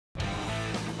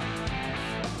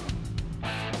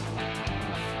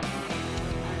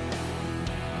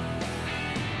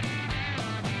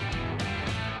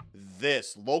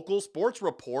This local sports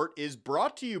report is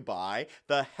brought to you by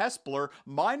the Hespeler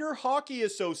Minor Hockey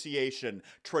Association,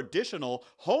 traditional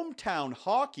hometown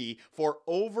hockey for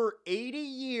over 80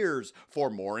 years. For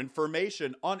more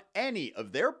information on any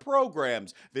of their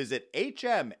programs, visit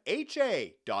hmha.ca.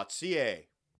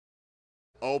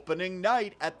 Opening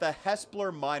night at the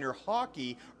Hespeler Minor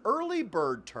Hockey Early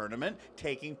Bird Tournament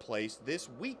taking place this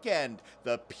weekend.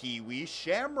 The Peewee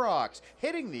Shamrocks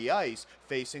hitting the ice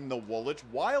facing the Woolwich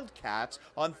Wildcats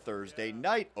on Thursday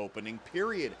night opening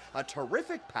period. A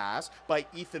terrific pass by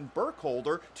Ethan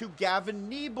Burkholder to Gavin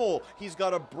Niebel. He's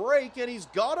got a break and he's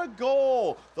got a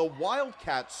goal. The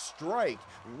Wildcats strike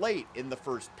late in the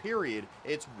first period.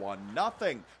 It's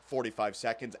 1-0. 45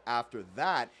 seconds after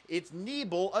that, it's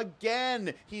Niebel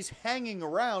again. He's hanging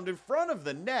around in front of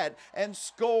the net and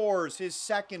scores his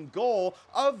second goal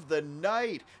of the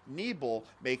night. Niebel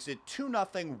makes it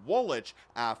 2-0 Woolwich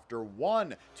after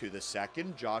one. To the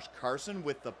second, Josh Carson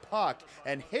with the puck,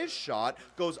 and his shot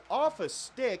goes off a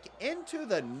stick into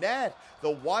the net.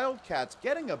 The Wildcats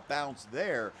getting a bounce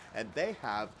there, and they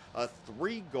have a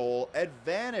 3-goal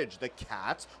advantage. The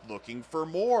Cats looking for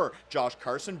more. Josh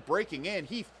Carson breaking in.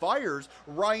 He fires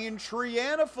Ryan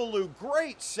Trianafalou.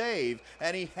 Great save,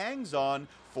 and he hangs on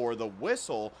for the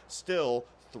whistle. Still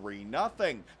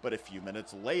 3-0. But a few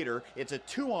minutes later, it's a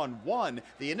 2-on-1.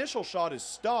 The initial shot is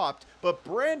stopped, but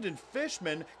Brandon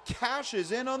Fishman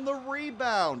cashes in on the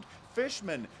rebound.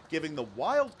 Fishman giving the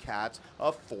Wildcats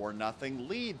a 4-0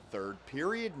 lead. Third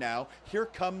period now. Here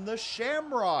come the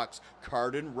Shamrocks.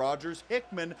 Carden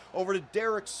Rogers-Hickman over to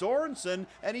Derek Sorensen,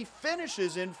 and he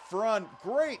finishes in front.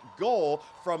 Great goal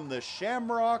from the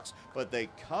Shamrocks, but they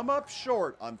come up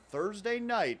short on Thursday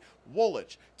night.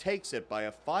 Woolwich takes it by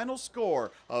a final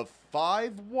score of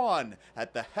 5-1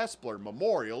 at the Hespeler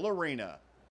Memorial Arena.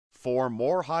 For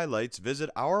more highlights,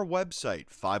 visit our website,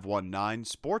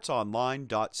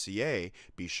 519sportsonline.ca.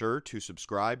 Be sure to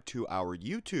subscribe to our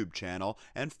YouTube channel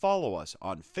and follow us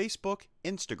on Facebook,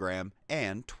 Instagram,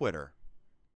 and Twitter.